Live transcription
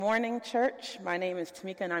Morning, church. My name is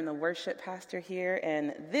Temeka, and I'm the worship pastor here,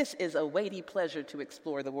 and this is a weighty pleasure to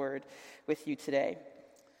explore the Word with you today.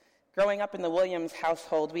 Growing up in the Williams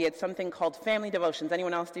household, we had something called family devotions.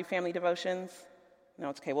 Anyone else do family devotions? No,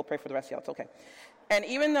 it's okay. We'll pray for the rest of y'all. It's okay. And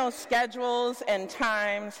even though schedules and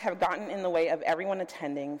times have gotten in the way of everyone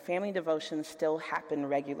attending, family devotions still happen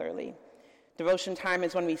regularly. Devotion time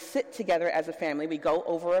is when we sit together as a family. We go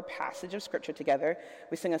over a passage of Scripture together.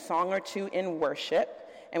 We sing a song or two in worship,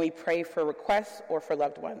 and we pray for requests or for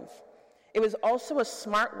loved ones. It was also a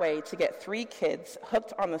smart way to get 3 kids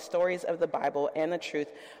hooked on the stories of the Bible and the truth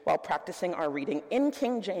while practicing our reading in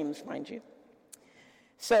King James, mind you.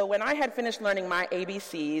 So when I had finished learning my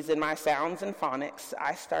ABCs and my sounds and phonics,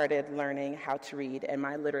 I started learning how to read, and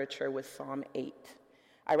my literature was Psalm 8.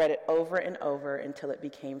 I read it over and over until it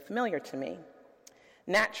became familiar to me.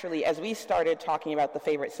 Naturally, as we started talking about the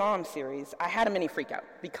favorite Psalm series, I had a mini freak out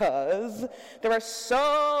because there are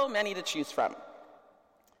so many to choose from.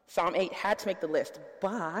 Psalm 8 had to make the list,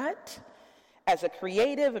 but as a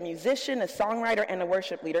creative, a musician, a songwriter, and a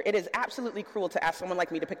worship leader, it is absolutely cruel to ask someone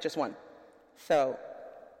like me to pick just one. So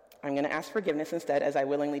I'm going to ask forgiveness instead, as I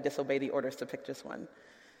willingly disobey the orders to pick just one.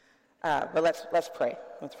 But let's pray.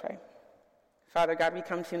 Let's pray. Father God, we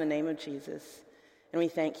come to you in the name of Jesus, and we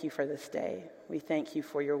thank you for this day. We thank you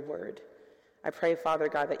for your word. I pray, Father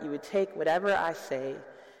God, that you would take whatever I say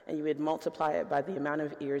and you would multiply it by the amount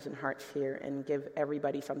of ears and hearts here and give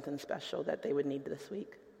everybody something special that they would need this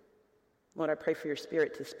week. Lord, I pray for your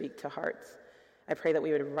Spirit to speak to hearts. I pray that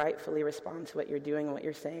we would rightfully respond to what you're doing and what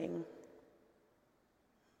you're saying.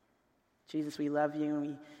 Jesus, we love you, and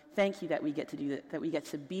we thank you that we get to do that we get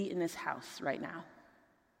to be in this house right now.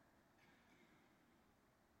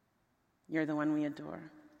 You're the one we adore,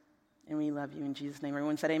 and we love you in Jesus' name.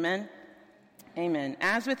 Everyone said amen? Amen.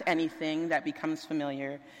 As with anything that becomes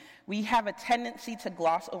familiar, we have a tendency to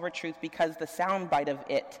gloss over truth because the soundbite of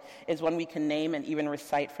it is one we can name and even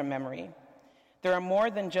recite from memory. There are more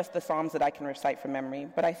than just the Psalms that I can recite from memory,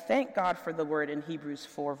 but I thank God for the word in Hebrews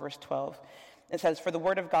 4, verse 12. It says, "For the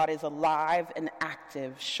word of God is alive and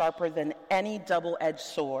active, sharper than any double-edged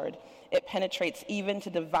sword. It penetrates even to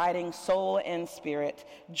dividing soul and spirit,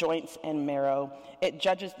 joints and marrow. It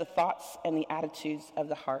judges the thoughts and the attitudes of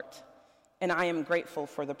the heart." And I am grateful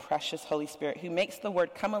for the precious Holy Spirit who makes the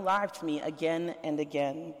word come alive to me again and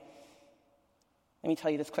again. Let me tell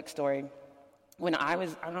you this quick story. When I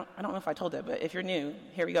don't know if I told it, but if you're new,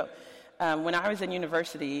 here we go. When I was in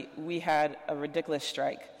university, we had a ridiculous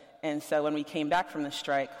strike. And so when we came back from the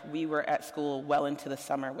strike, we were at school well into the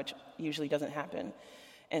summer, which usually doesn't happen.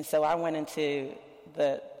 And so I went into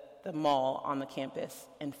the mall on the campus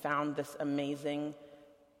and found this amazing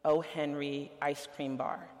O. Henry ice cream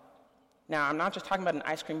bar. Now, I'm not just talking about an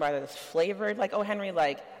ice cream bar that is flavored like O. Henry.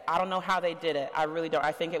 Like, I don't know how they did it. I really don't.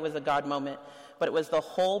 I think it was a God moment. But it was the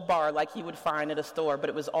whole bar like you would find at a store, but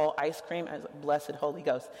it was all ice cream, as blessed Holy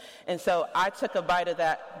Ghost. And so I took a bite of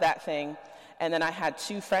that thing, and then I had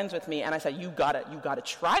 2 friends with me, and I said, you gotta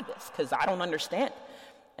try this, because I don't understand.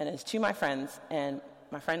 And it's 2 of my friends, and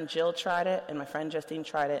my friend Jill tried it, and my friend Justine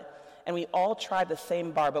tried it, and we all tried the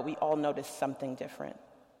same bar, but we all noticed something different.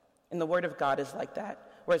 And the Word of God is like that.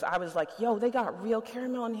 Whereas I was like, yo, they got real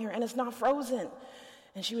caramel in here, and it's not frozen.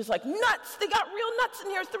 And she was like, nuts, they got real nuts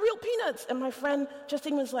in here, it's the real peanuts. And my friend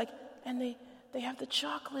Justine was like, and they have the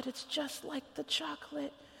chocolate, it's just like the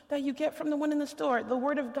chocolate that you get from the one in the store. The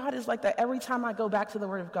Word of God is like that. Every time I go back to the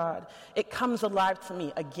Word of God, it comes alive to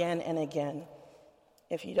me again and again.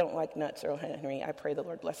 If you don't like nuts or O. Henry, I pray the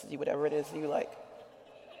Lord blesses you, whatever it is you like.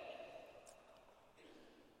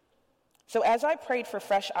 So as I prayed for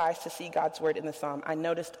fresh eyes to see God's word in the psalm, I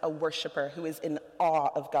noticed a worshiper who is in awe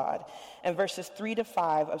of God. And verses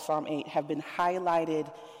 3-5 of Psalm 8 have been highlighted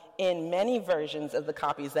in many versions of the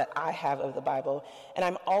copies that I have of the Bible. And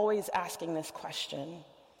I'm always asking this question: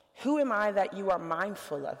 who am I that you are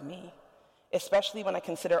mindful of me? Especially when I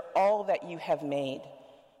consider all that you have made.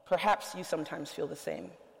 Perhaps you sometimes feel the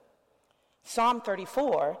same. Psalm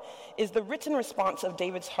 34 is the written response of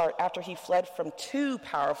David's heart after he fled from 2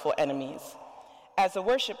 powerful enemies. As a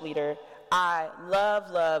worship leader, I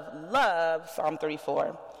love Psalm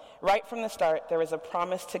 34. Right from the start, there is a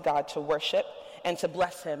promise to God to worship and to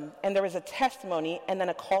bless him. And there is a testimony and then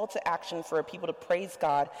a call to action for a people to praise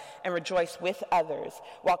God and rejoice with others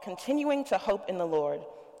while continuing to hope in the Lord.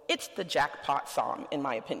 It's the jackpot psalm, in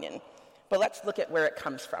my opinion. But let's look at where it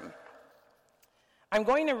comes from. I'm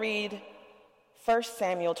going to read 1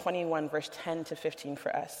 Samuel 21, verse 10-15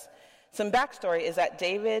 for us. Some backstory is that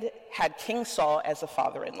David had King Saul as a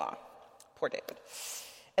father-in-law. Poor David.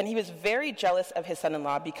 And he was very jealous of his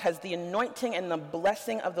son-in-law because the anointing and the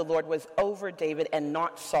blessing of the Lord was over David and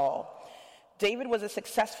not Saul. David was a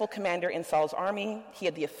successful commander in Saul's army. He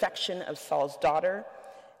had the affection of Saul's daughter,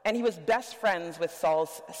 and he was best friends with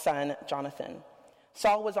Saul's son, Jonathan.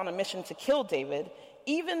 Saul was on a mission to kill David,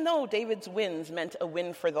 even though David's wins meant a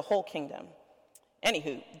win for the whole kingdom.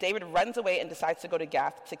 Anywho, David runs away and decides to go to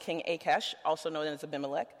Gath to King Achish, also known as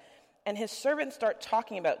Abimelech, and his servants start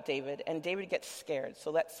talking about David, and David gets scared. So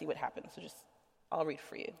let's see what happens. I'll read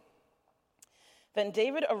for you. Then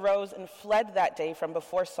David arose and fled that day from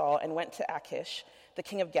before Saul and went to Achish, the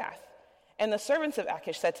king of Gath. And the servants of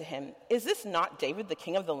Achish said to him, "Is this not David, the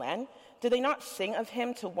king of the land? Did they not sing of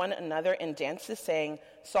him to one another in dances, saying,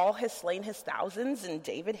 'Saul has slain his thousands and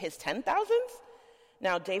David his 10,000s?'"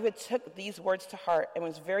 Now David took these words to heart and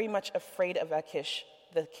was very much afraid of Achish,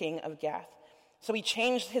 the king of Gath. So he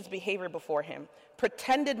changed his behavior before him,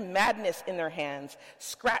 pretended madness in their hands,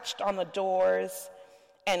 scratched on the doors,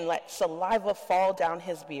 and let saliva fall down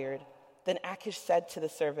his beard. Then Achish said to the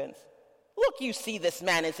servants, "Look, you see this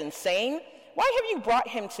man is insane. Why have you brought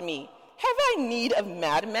him to me? Have I need of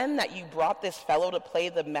madmen that you brought this fellow to play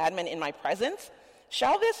the madman in my presence?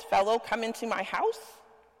 Shall this fellow come into my house?"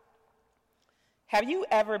 Have you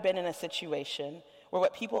ever been in a situation where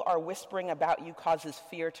what people are whispering about you causes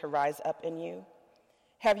fear to rise up in you?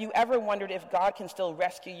 Have you ever wondered if God can still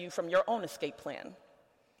rescue you from your own escape plan?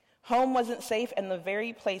 Home wasn't safe, and the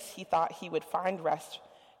very place he thought he would find rest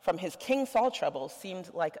from his King Saul troubles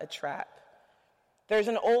seemed like a trap. There's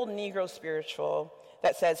an old Negro spiritual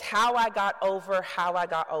that says, how I got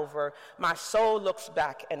over, my soul looks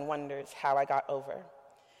back and wonders how I got over.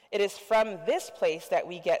 It is from this place that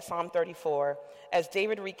we get Psalm 34, as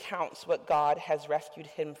David recounts what God has rescued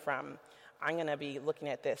him from. I'm going to be looking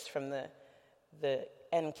at this from the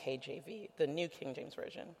NKJV, the New King James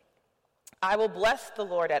Version. "I will bless the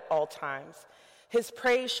Lord at all times. His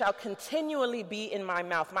praise shall continually be in my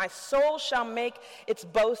mouth. My soul shall make its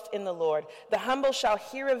boast in the Lord. The humble shall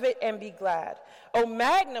hear of it and be glad. Oh,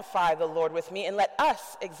 magnify the Lord with me, and let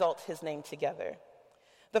us exalt his name together."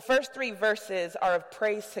 The first 3 verses are of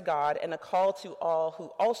praise to God and a call to all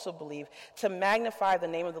who also believe to magnify the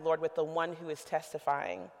name of the Lord with the one who is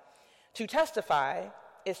testifying. To testify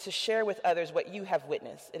is to share with others what you have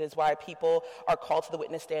witnessed. It is why people are called to the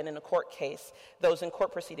witness stand in a court case. Those in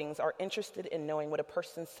court proceedings are interested in knowing what a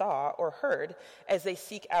person saw or heard as they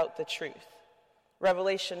seek out the truth.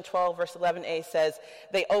 Revelation 12, verse 11a says,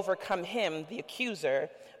 "They overcome him, the accuser,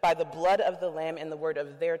 by the blood of the Lamb and the word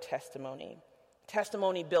of their testimony."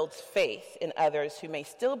 Testimony builds faith in others who may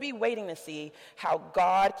still be waiting to see how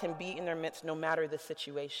God can be in their midst no matter the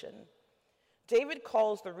situation. David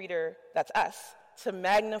calls the reader, that's us, to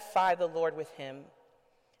magnify the Lord with him.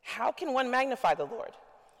 How can one magnify the Lord?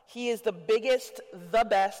 He is the biggest, the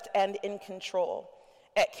best, and in control.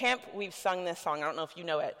 At camp, we've sung this song. I don't know if you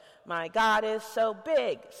know it. "My God is so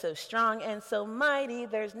big, so strong, and so mighty.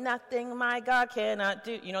 There's nothing my God cannot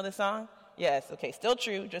do." You know this song? Yes, okay, still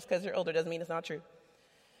true. Just because you're older doesn't mean it's not true.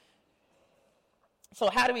 So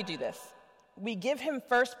how do we do this? We give him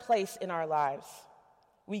first place in our lives.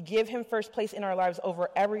 We give him first place in our lives over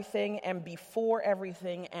everything and before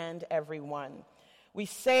everything and everyone. We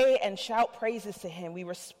say and shout praises to him. We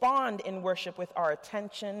respond in worship with our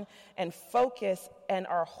attention and focus and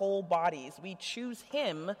our whole bodies. We choose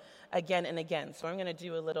him again and again. So I'm going to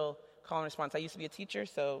do a little call and response. I used to be a teacher,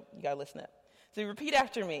 so you got to listen up. So repeat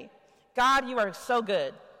after me. God, you are so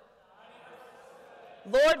good.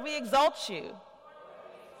 Lord, we exalt you.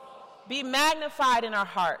 Be magnified in our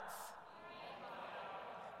hearts.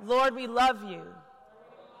 Lord, we love you.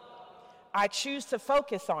 I choose to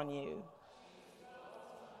focus on you.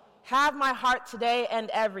 Have my heart today and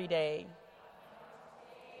every day.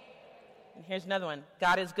 And here's another one.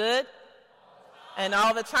 God is good and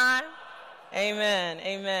all the time. Amen.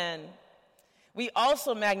 Amen. We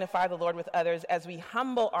also magnify the Lord with others as we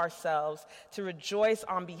humble ourselves to rejoice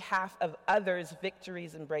on behalf of others'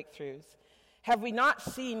 victories and breakthroughs. Have we not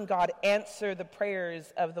seen God answer the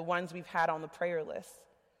prayers of the ones we've had on the prayer list?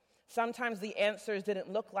 Sometimes the answers didn't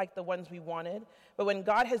look like the ones we wanted, but when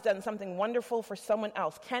God has done something wonderful for someone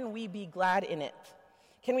else, can we be glad in it?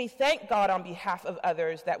 Can we thank God on behalf of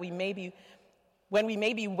others that when we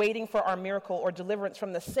may be waiting for our miracle or deliverance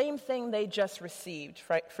from the same thing they just received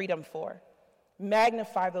freedom for?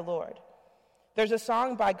 Magnify the Lord. There's a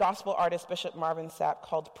song by gospel artist Bishop Marvin Sapp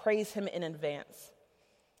called "Praise Him in Advance"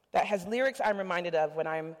 that has lyrics I'm reminded of when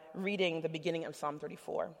I'm reading the beginning of Psalm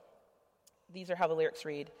 34. These are how the lyrics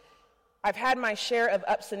read. "I've had my share of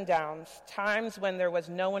ups and downs, times when there was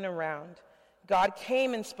no one around. God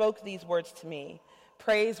came and spoke these words to me.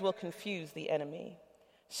 Praise will confuse the enemy.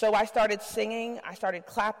 So I started singing, I started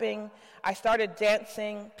clapping, I started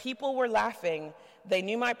dancing. People were laughing. They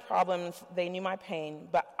knew my problems, they knew my pain,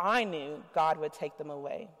 but I knew God would take them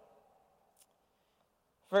away.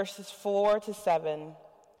 Verses 4-7,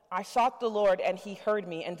 I sought the Lord, and he heard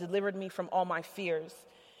me and delivered me from all my fears.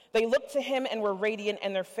 They looked to him and were radiant,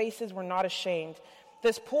 and their faces were not ashamed.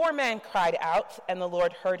 This poor man cried out, and the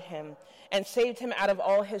Lord heard him and saved him out of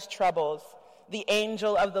all his troubles. The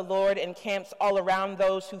angel of the Lord encamps all around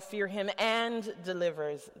those who fear him and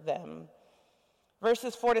delivers them.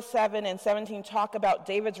 Verses 4-7 and 17 talk about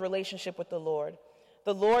David's relationship with the Lord.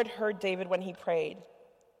 The Lord heard David when he prayed.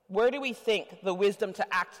 Where do we think the wisdom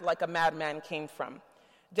to act like a madman came from?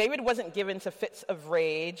 David wasn't given to fits of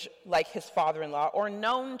rage like his father-in-law or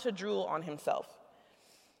known to drool on himself.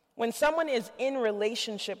 When someone is in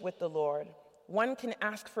relationship with the Lord, one can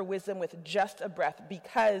ask for wisdom with just a breath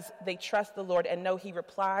because they trust the Lord and know he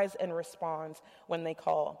replies and responds when they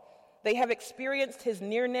call. They have experienced his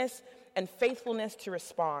nearness and faithfulness to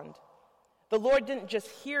respond. The Lord didn't just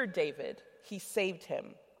hear David, he saved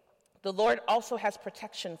him. The Lord also has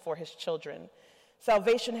protection for his children.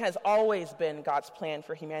 Salvation has always been God's plan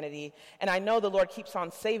for humanity, and I know the Lord keeps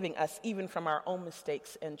on saving us even from our own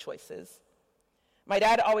mistakes and choices. My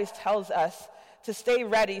dad always tells us to stay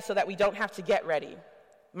ready so that we don't have to get ready.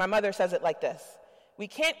 My mother says it like this: we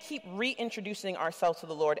can't keep reintroducing ourselves to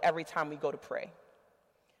the Lord every time we go to pray.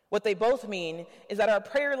 What they both mean is that our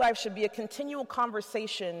prayer life should be a continual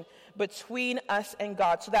conversation between us and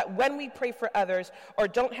God, so that when we pray for others or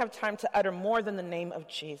don't have time to utter more than the name of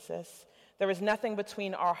Jesus, there is nothing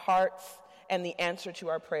between our hearts and the answer to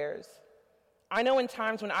our prayers. I know in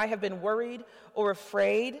times when I have been worried or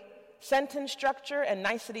afraid, sentence structure and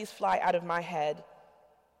niceties fly out of my head.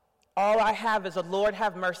 All I have is a Lord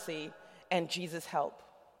have mercy and Jesus help.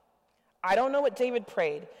 I don't know what David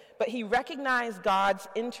prayed, but he recognized God's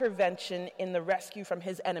intervention in the rescue from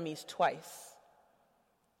his enemies twice.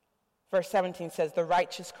 Verse 17 says, the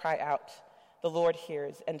righteous cry out, the Lord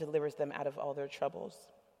hears and delivers them out of all their troubles.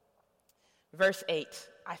 Verse 8,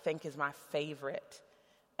 I think, is my favorite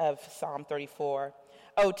of Psalm 34.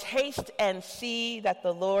 Oh, taste and see that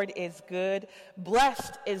the Lord is good.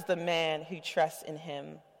 Blessed is the man who trusts in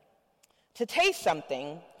him. To taste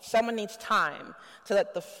something, someone needs time to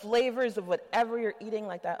let the flavors of whatever you're eating,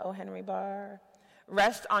 like that O. Henry bar,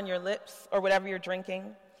 rest on your lips or whatever you're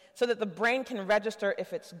drinking, so that the brain can register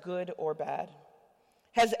if it's good or bad.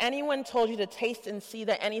 Has anyone told you to taste and see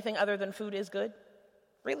that anything other than food is good?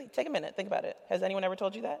 Really? Take a minute. Think about it. Has anyone ever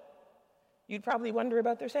told you that? You'd probably wonder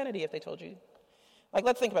about their sanity if they told you. Like,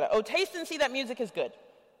 let's think about it. Oh, taste and see that music is good.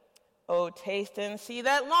 Oh, taste and see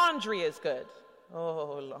that laundry is good.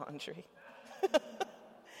 Oh, laundry.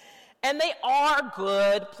 And they are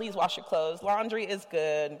good. Please wash your clothes. Laundry is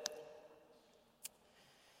good.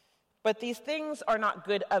 But these things are not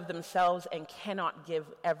good of themselves and cannot give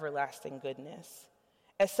everlasting goodness.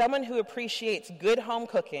 As someone who appreciates good home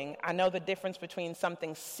cooking, I know the difference between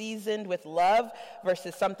something seasoned with love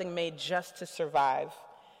versus something made just to survive.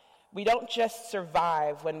 We don't just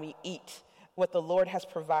survive when we eat what the Lord has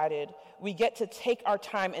provided. We get to take our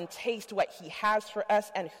time and taste what he has for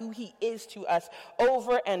us and who he is to us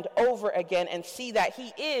over and over again and see that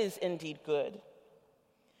he is indeed good.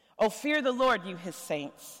 Oh, fear the Lord, you his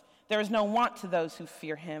saints. There is no want to those who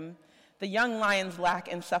fear him. The young lions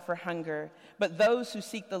lack and suffer hunger, but those who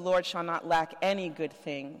seek the Lord shall not lack any good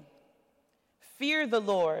thing. Fear the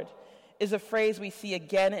Lord is a phrase we see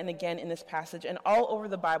again and again in this passage and all over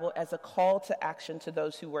the Bible as a call to action to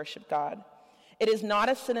those who worship God. It is not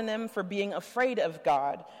a synonym for being afraid of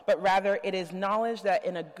God, but rather it is knowledge that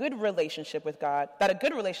a good relationship with God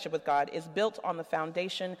is built on the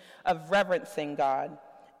foundation of reverencing God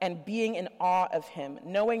and being in awe of him,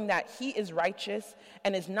 knowing that he is righteous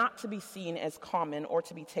and is not to be seen as common or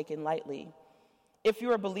to be taken lightly. If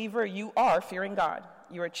you're a believer, you are fearing God.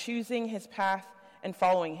 You are choosing his path and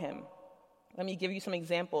following him. Let me give you some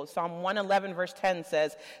examples. Psalm 111 verse 10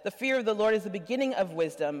 says, the fear of the Lord is the beginning of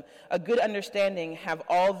wisdom. A good understanding have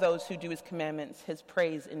all those who do his commandments. His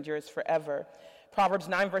praise endures forever. Proverbs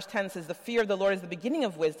 9 verse 10 says, the fear of the Lord is the beginning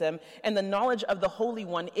of wisdom, and the knowledge of the Holy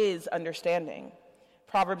One is understanding.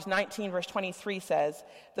 Proverbs 19 verse 23 says,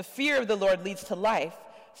 the fear of the Lord leads to life,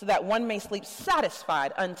 so that one may sleep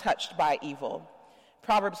satisfied, untouched by evil.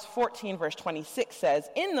 Proverbs 14 verse 26 says,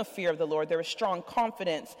 in the fear of the Lord there is strong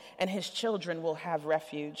confidence, and his children will have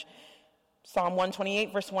refuge. Psalm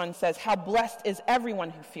 128 verse 1 says, how blessed is everyone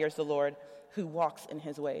who fears the Lord, who walks in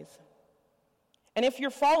his ways. And if you're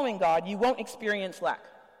following God, you won't experience lack.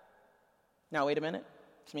 Now, wait a minute.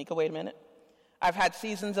 Tamika, wait a minute. I've had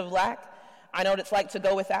seasons of lack. I know what it's like to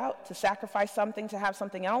go without, to sacrifice something, to have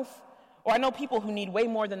something else. Or I know people who need way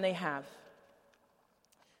more than they have.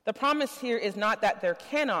 The promise here is not that there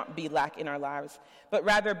cannot be lack in our lives, but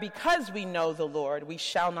rather because we know the Lord, we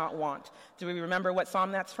shall not want. Do we remember what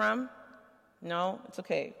psalm that's from? No? It's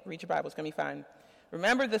okay. Read your Bible. It's going to be fine.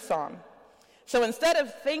 Remember the psalm. So instead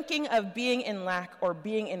of thinking of being in lack or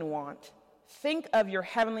being in want, think of your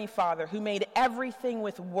heavenly Father who made everything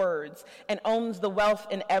with words and owns the wealth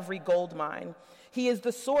in every gold mine. He is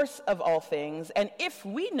the source of all things, and if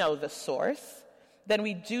we know the source, then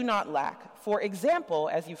we do not lack. For example,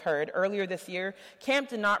 as you've heard, earlier this year, camp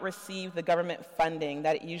did not receive the government funding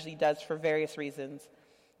that it usually does for various reasons.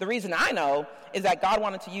 The reason I know is that God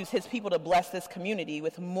wanted to use his people to bless this community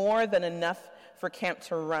with more than enough for camp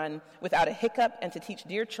to run without a hiccup and to teach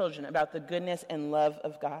dear children about the goodness and love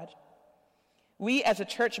of God. We as a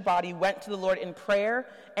church body went to the Lord in prayer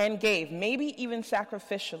and gave, maybe even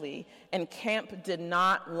sacrificially, and camp did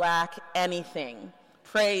not lack anything.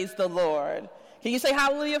 Praise the Lord. Can you say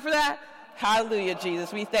hallelujah for that? Hallelujah,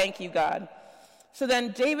 Jesus. We thank you, God. So then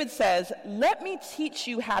David says, let me teach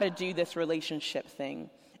you how to do this relationship thing,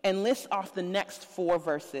 and lists off the next 4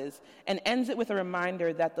 verses and ends it with a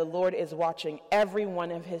reminder that the Lord is watching every one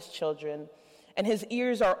of his children, and his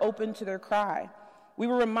ears are open to their cry. We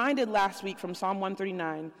were reminded last week from Psalm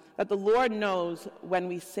 139 that the Lord knows when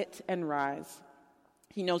we sit and rise.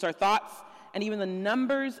 He knows our thoughts and even the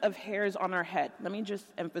numbers of hairs on our head. Let me just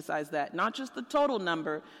emphasize that. Not just the total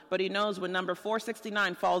number, but he knows when number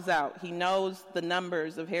 469 falls out. He knows the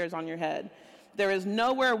numbers of hairs on your head. There is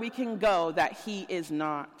nowhere we can go that he is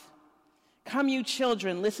not. Come, you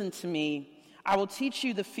children, listen to me. I will teach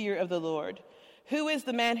you the fear of the Lord. Who is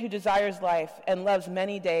the man who desires life and loves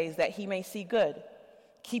many days that he may see good?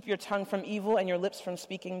 Keep your tongue from evil and your lips from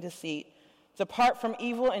speaking deceit. Depart from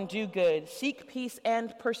evil and do good. Seek peace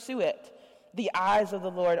and pursue it. The eyes of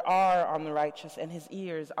the Lord are on the righteous, and his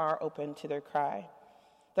ears are open to their cry.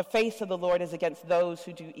 The face of the Lord is against those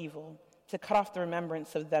who do evil, to cut off the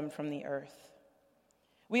remembrance of them from the earth.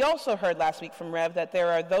 We also heard last week from Rev that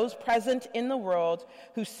there are those present in the world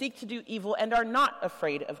who seek to do evil and are not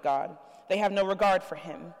afraid of God. They have no regard for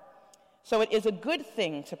him. So it is a good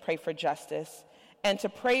thing to pray for justice and to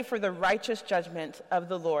pray for the righteous judgment of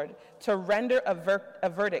the Lord, to render a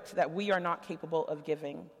verdict that we are not capable of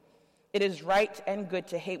giving. It is right and good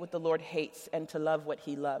to hate what the Lord hates and to love what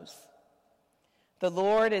he loves. The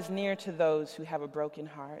Lord is near to those who have a broken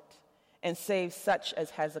heart and saves such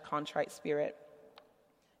as has a contrite spirit.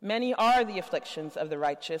 Many are the afflictions of the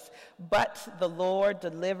righteous, but the Lord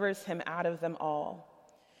delivers him out of them all.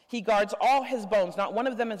 He guards all his bones, not one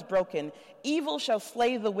of them is broken. Evil shall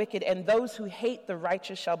slay the wicked, and those who hate the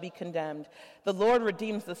righteous shall be condemned. The Lord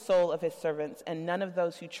redeems the soul of his servants, and none of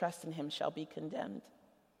those who trust in him shall be condemned.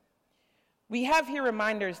 We have here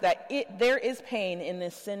reminders that there is pain in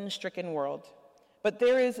this sin-stricken world, but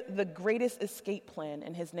there is the greatest escape plan,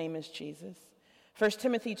 and his name is Jesus. 1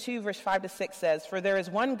 Timothy 2, verse 5-6 says, "For there is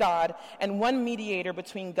one God and one mediator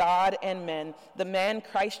between God and men, the man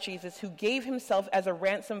Christ Jesus, who gave himself as a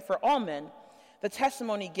ransom for all men, the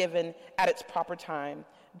testimony given at its proper time.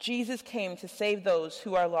 Jesus came to save those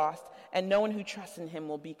who are lost, and no one who trusts in him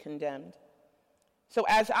will be condemned." So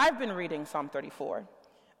as I've been reading Psalm 34,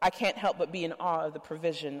 I can't help but be in awe of the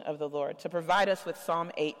provision of the Lord to provide us with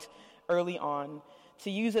Psalm 8 early on,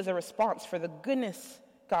 to use as a response for the goodness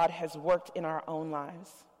God has worked in our own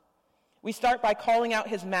lives. We start by calling out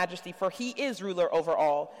his majesty, for he is ruler over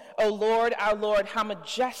all. O Lord, our Lord, how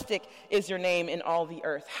majestic is your name in all the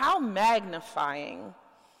earth. How magnifying.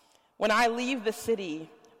 When I leave the city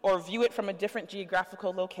or view it from a different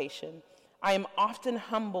geographical location, I am often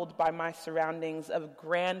humbled by my surroundings of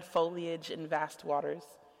grand foliage and vast waters.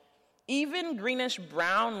 Even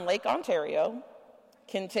greenish-brown Lake Ontario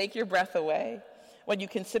can take your breath away when you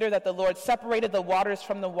consider that the Lord separated the waters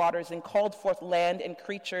from the waters and called forth land and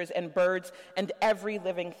creatures and birds and every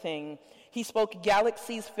living thing. He spoke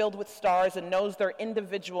galaxies filled with stars and knows their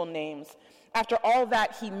individual names. After all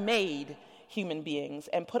that, he made human beings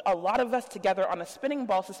and put a lot of us together on a spinning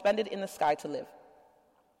ball suspended in the sky to live.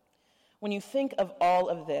 When you think of all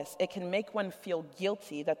of this, it can make one feel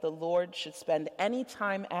guilty that the Lord should spend any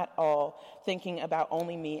time at all thinking about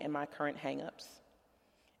only me and my current hang-ups.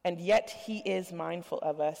 And yet he is mindful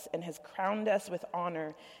of us and has crowned us with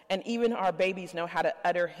honor, and even our babies know how to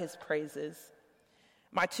utter his praises.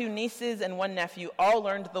 My 2 nieces and 1 nephew all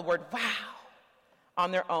learned the word wow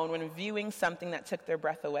on their own when viewing something that took their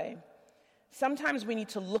breath away. Sometimes we need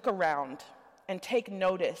to look around and take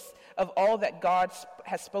notice of all that God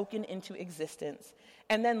has spoken into existence,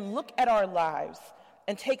 and then look at our lives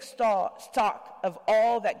and take stock of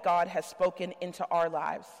all that God has spoken into our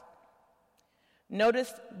lives.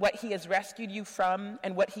 Notice what he has rescued you from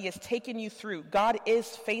and what he has taken you through. God is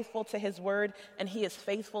faithful to his word, and he is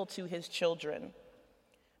faithful to his children.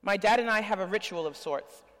 My dad and I have a ritual of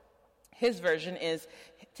sorts. His version is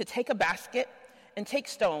to take a basket and take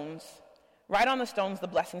stones, write on the stones the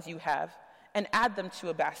blessings you have, and add them to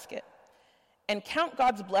a basket. And count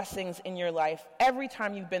God's blessings in your life every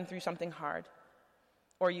time you've been through something hard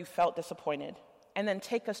or you felt disappointed. And then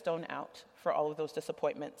take a stone out for all of those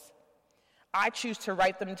disappointments. I choose to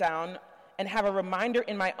write them down and have a reminder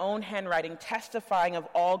in my own handwriting testifying of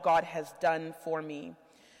all God has done for me.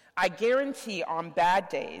 I guarantee on bad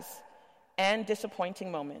days and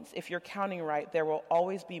disappointing moments, if you're counting right, there will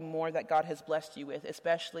always be more that God has blessed you with,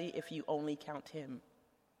 especially if you only count him.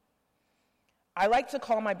 I like to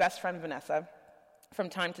call my best friend Vanessa from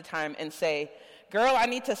time to time and say, girl, I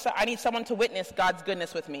need someone to witness God's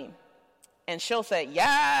goodness with me. And she'll say,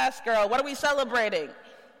 yes, girl, what are we celebrating?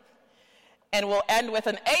 And we'll end with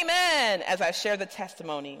an amen as I share the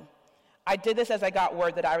testimony. I did this as I got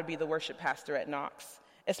word that I would be the worship pastor at Knox,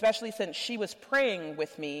 especially since she was praying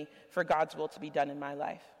with me for God's will to be done in my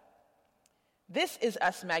life. This is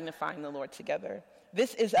us magnifying the Lord together.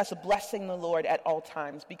 This is us blessing the Lord at all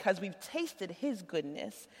times because we've tasted his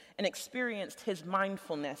goodness and experienced his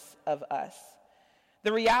mindfulness of us.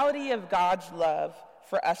 The reality of God's love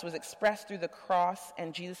for us was expressed through the cross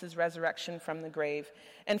and Jesus' resurrection from the grave.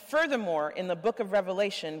 And furthermore, in the book of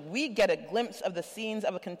Revelation, we get a glimpse of the scenes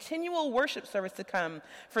of a continual worship service to come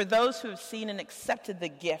for those who have seen and accepted the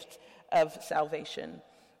gift of salvation.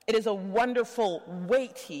 It is a wonderful,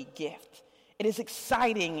 weighty gift. It is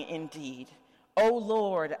exciting indeed. O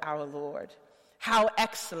Lord, our Lord, how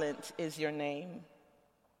excellent is your name.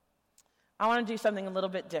 I want to do something a little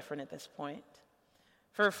bit different at this point.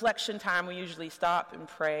 For reflection time, we usually stop and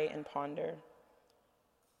pray and ponder.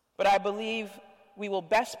 But I believe we will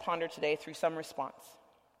best ponder today through some response.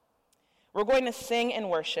 We're going to sing and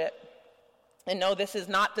worship. And no, this is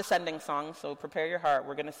not descending song, so prepare your heart.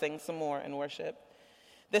 We're going to sing some more and worship.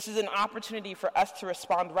 This is an opportunity for us to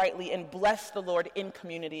respond rightly and bless the Lord in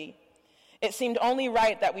community. It seemed only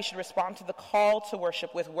right that we should respond to the call to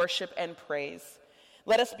worship with worship and praise.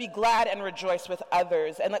 Let us be glad and rejoice with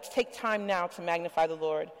others, and let's take time now to magnify the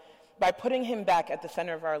Lord by putting him back at the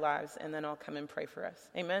center of our lives, and then I'll come and pray for us.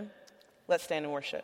 Amen? Let's stand and worship.